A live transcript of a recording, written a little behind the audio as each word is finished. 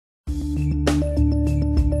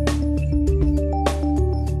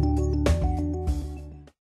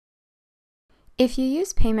If you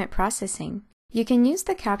use payment processing, you can use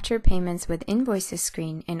the Capture Payments with Invoices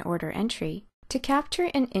screen in order entry to capture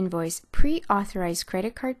and invoice pre-authorized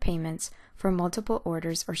credit card payments for multiple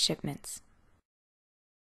orders or shipments.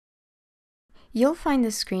 You'll find the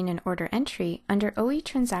screen in order entry under OE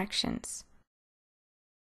Transactions.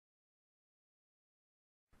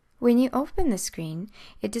 When you open the screen,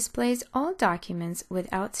 it displays all documents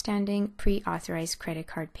with outstanding pre-authorized credit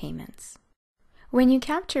card payments. When you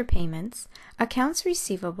capture payments, accounts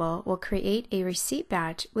receivable will create a receipt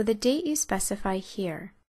batch with a date you specify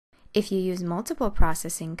here. If you use multiple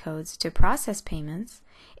processing codes to process payments,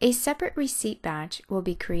 a separate receipt batch will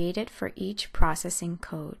be created for each processing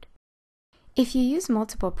code. If you use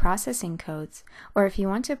multiple processing codes, or if you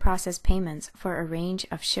want to process payments for a range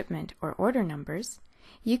of shipment or order numbers,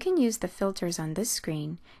 you can use the filters on this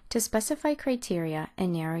screen to specify criteria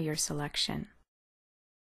and narrow your selection.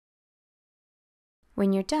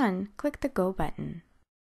 When you're done, click the Go button.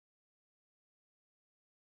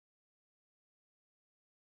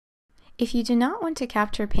 If you do not want to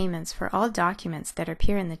capture payments for all documents that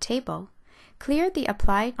appear in the table, clear the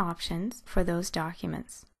Apply options for those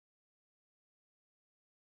documents.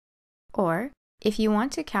 Or, if you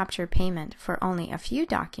want to capture payment for only a few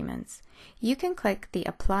documents, you can click the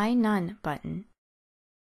Apply None button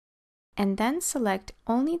and then select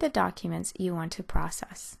only the documents you want to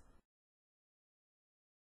process.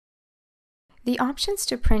 The options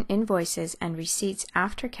to print invoices and receipts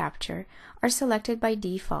after capture are selected by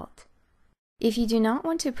default. If you do not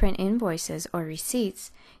want to print invoices or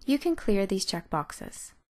receipts, you can clear these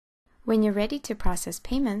checkboxes. When you're ready to process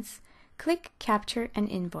payments, click Capture and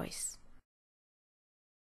Invoice.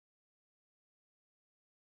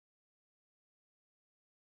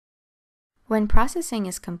 When processing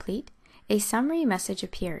is complete, a summary message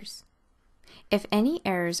appears. If any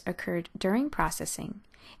errors occurred during processing,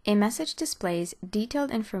 a message displays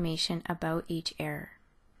detailed information about each error.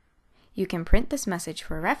 You can print this message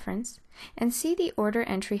for reference and see the order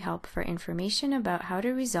entry help for information about how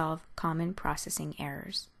to resolve common processing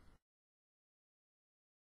errors.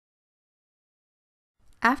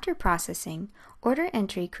 After processing, order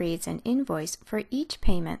entry creates an invoice for each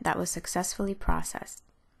payment that was successfully processed.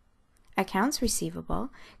 Accounts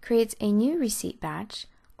receivable creates a new receipt batch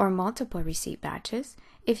or multiple receipt batches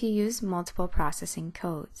if you use multiple processing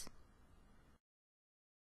codes.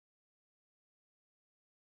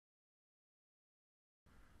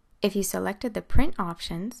 If you selected the print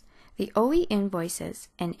options, the OE Invoices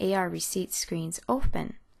and AR Receipts screens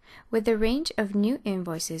open, with the range of new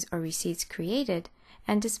invoices or receipts created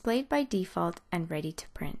and displayed by default and ready to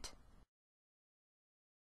print.